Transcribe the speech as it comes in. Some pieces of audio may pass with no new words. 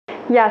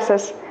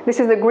Yassas, this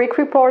is the Greek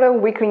Reporter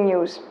Weekly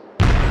News.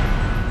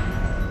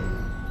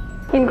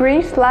 In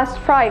Greece, last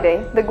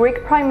Friday, the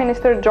Greek Prime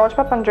Minister George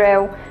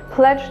Papandreou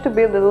pledged to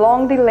build a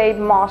long-delayed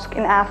mosque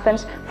in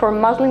Athens for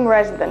Muslim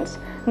residents,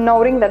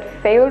 noting that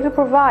failure to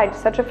provide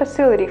such a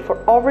facility for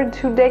over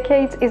 2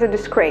 decades is a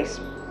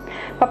disgrace.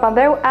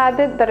 Papandreou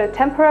added that a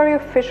temporary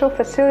official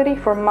facility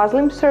for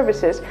Muslim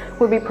services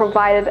will be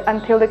provided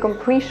until the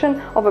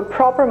completion of a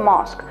proper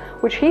mosque,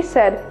 which he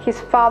said his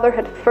father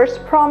had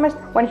first promised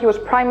when he was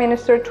Prime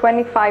Minister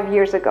 25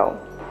 years ago.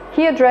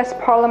 He addressed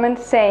Parliament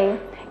saying,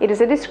 "It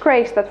is a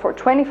disgrace that for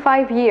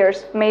 25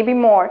 years, maybe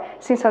more,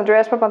 since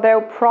Andreas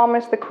Papandreou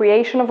promised the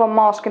creation of a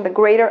mosque in the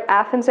greater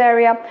Athens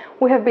area,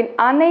 we have been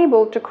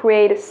unable to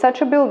create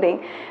such a building,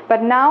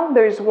 but now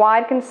there is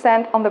wide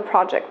consent on the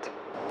project."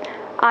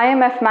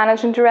 IMF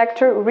Managing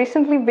Director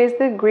recently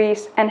visited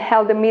Greece and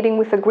held a meeting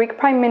with the Greek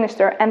Prime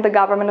Minister and the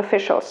government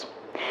officials.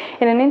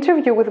 In an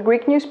interview with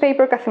Greek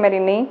newspaper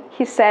Kathimerini,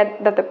 he said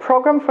that the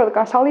program for the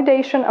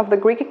consolidation of the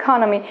Greek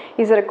economy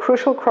is at a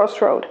crucial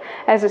crossroad,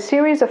 as a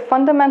series of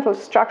fundamental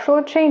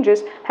structural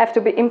changes have to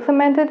be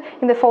implemented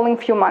in the following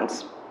few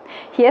months.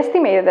 He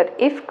estimated that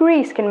if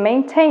Greece can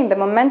maintain the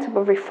momentum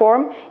of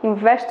reform,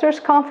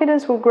 investors'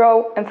 confidence will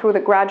grow, and through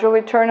the gradual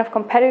return of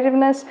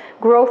competitiveness,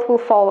 growth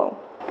will follow.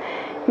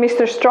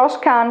 Mr.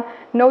 Strauss-Kahn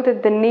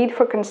noted the need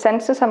for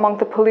consensus among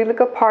the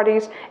political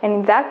parties, and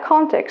in that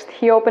context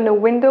he opened a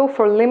window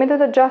for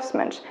limited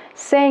adjustments,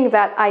 saying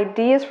that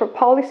ideas for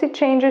policy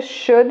changes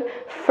should,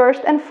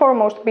 first and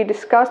foremost, be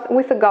discussed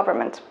with the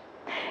government.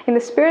 In the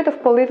spirit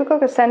of political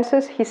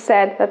consensus, he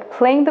said that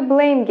playing the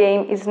blame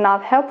game is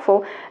not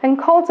helpful and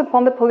calls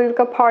upon the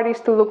political parties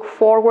to look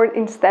forward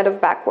instead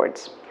of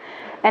backwards.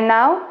 And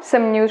now,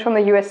 some news from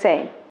the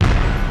USA.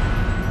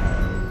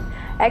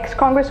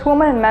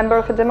 Ex-Congresswoman and member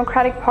of the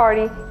Democratic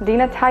Party,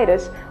 Dina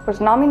Titus, was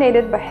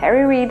nominated by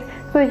Harry Reid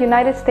to the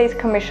United States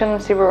Commission on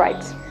Civil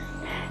Rights.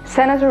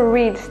 Senator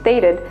Reid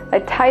stated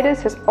that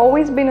Titus has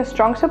always been a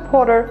strong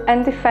supporter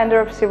and defender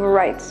of civil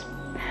rights.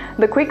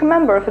 The Greek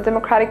member of the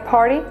Democratic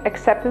Party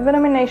accepted the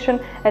nomination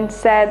and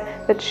said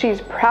that she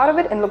is proud of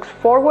it and looks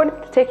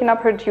forward to taking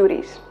up her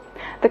duties.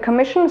 The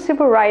Commission on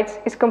Civil Rights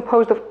is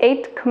composed of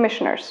 8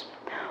 commissioners.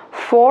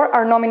 4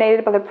 are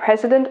nominated by the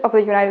President of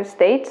the United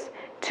States,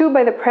 2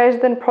 by the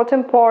President pro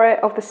tempore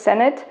of the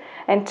Senate,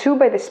 and 2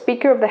 by the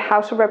Speaker of the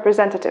House of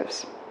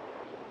Representatives.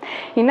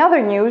 In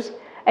other news,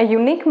 a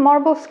unique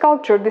marble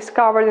sculpture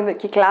discovered in the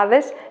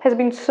Kyklades has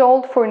been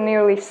sold for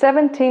nearly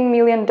 $17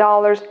 million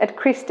at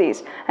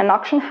Christie's, an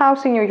auction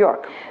house in New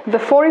York. The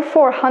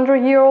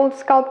 4,400-year-old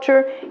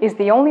sculpture is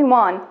the only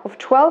one of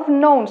 12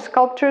 known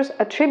sculptures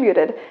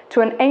attributed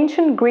to an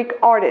ancient Greek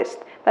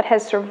artist that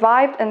has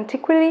survived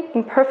antiquity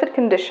in perfect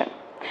condition.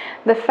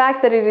 The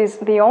fact that it is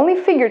the only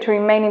figure to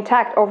remain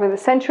intact over the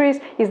centuries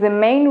is the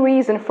main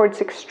reason for its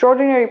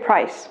extraordinary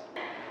price.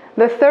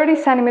 The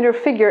 30-centimeter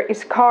figure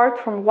is carved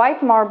from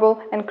white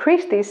marble, and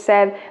Christie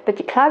said the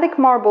Cycladic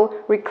marble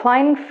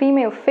reclining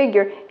female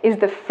figure is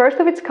the first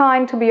of its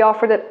kind to be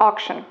offered at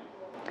auction.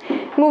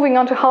 Moving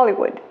on to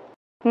Hollywood.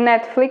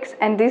 Netflix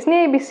and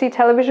Disney ABC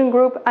television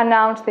group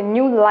announced a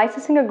new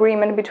licensing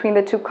agreement between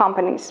the two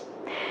companies.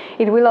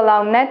 It will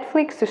allow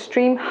Netflix to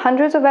stream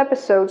hundreds of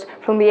episodes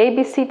from the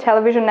ABC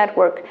television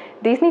network,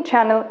 Disney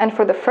Channel, and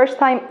for the first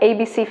time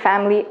ABC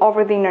Family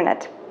over the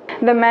internet.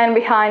 The man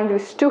behind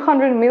this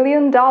 $200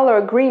 million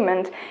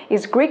agreement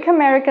is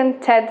Greek-American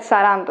Ted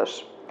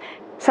Sarandos.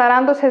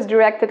 Sarandos has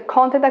directed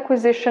content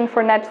acquisition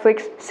for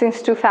Netflix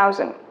since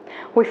 2000.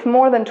 With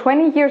more than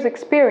 20 years'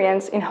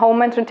 experience in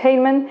home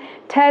entertainment,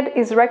 Ted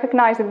is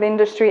recognized in the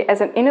industry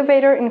as an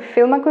innovator in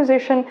film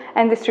acquisition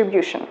and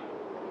distribution.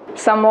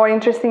 Some more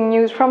interesting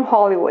news from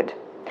Hollywood.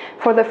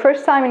 For the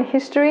first time in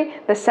history,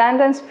 the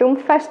Sundance Film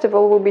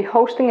Festival will be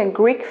hosting a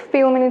Greek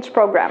film in its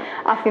program.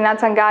 Athina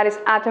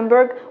Tsangaris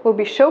Attenberg will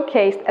be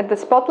showcased at the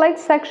Spotlight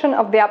section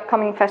of the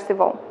upcoming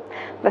festival.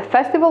 The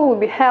festival will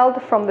be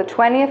held from the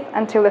 20th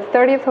until the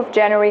 30th of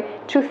January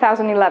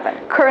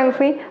 2011.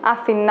 Currently,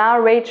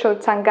 Athina Rachel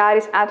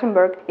Tsangaris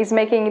Attenberg is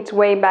making its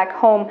way back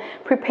home,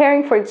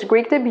 preparing for its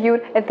Greek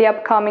debut at the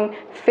upcoming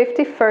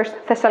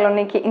 51st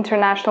Thessaloniki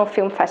International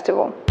Film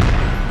Festival.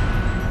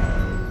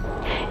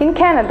 In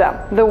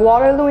Canada, the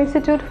Waterloo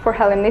Institute for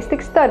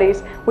Hellenistic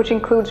Studies, which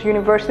includes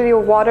University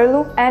of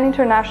Waterloo and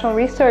international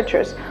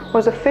researchers,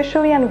 was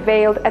officially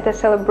unveiled at a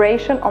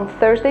celebration on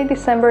Thursday,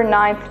 December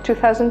 9,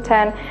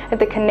 2010 at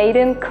the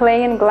Canadian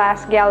Clay and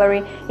Glass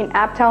Gallery in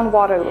Uptown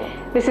Waterloo.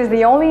 This is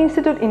the only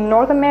institute in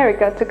North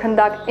America to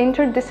conduct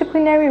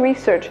interdisciplinary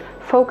research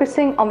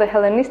focusing on the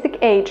Hellenistic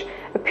Age,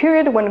 a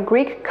period when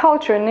Greek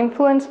culture and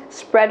influence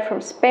spread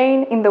from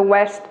Spain in the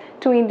west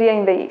to India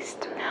in the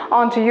east.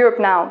 On to Europe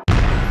now.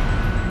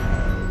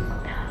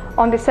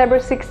 On December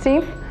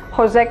 16th,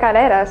 Jose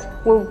Carreras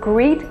will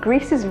greet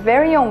Greece's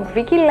very own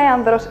Vicky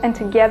Leandros, and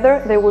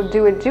together they will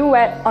do a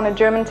duet on a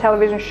German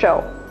television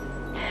show.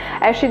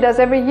 As she does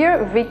every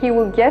year, Vicky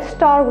will guest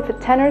star with a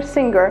tenor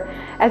singer,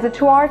 as the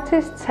two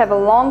artists have a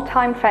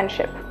long-time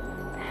friendship.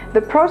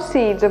 The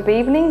proceeds of the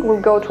evening will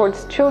go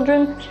towards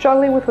children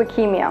struggling with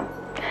leukemia.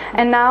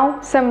 And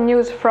now, some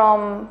news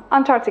from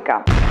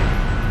Antarctica.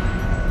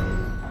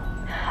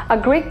 A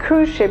Greek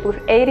cruise ship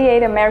with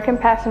 88 American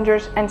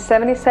passengers and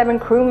 77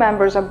 crew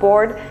members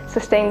aboard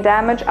sustained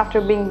damage after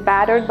being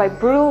battered by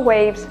brutal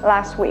waves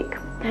last week.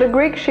 The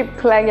Greek ship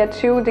Klegia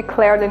 2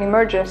 declared an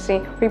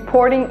emergency,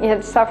 reporting it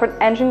had suffered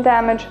engine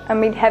damage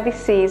amid heavy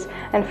seas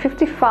and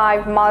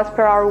 55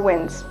 miles-per-hour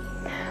winds.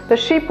 The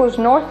ship was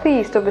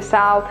northeast of the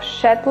South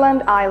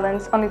Shetland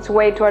Islands on its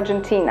way to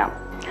Argentina.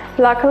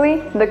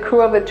 Luckily, the crew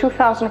of the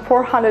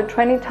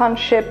 2,420-ton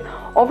ship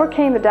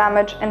overcame the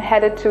damage and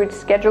headed to its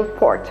scheduled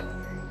port.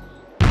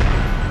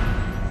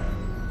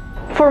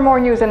 For more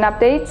news and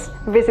updates,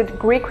 visit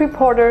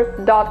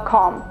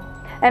GreekReporter.com.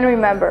 And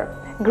remember,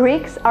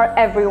 Greeks are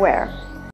everywhere.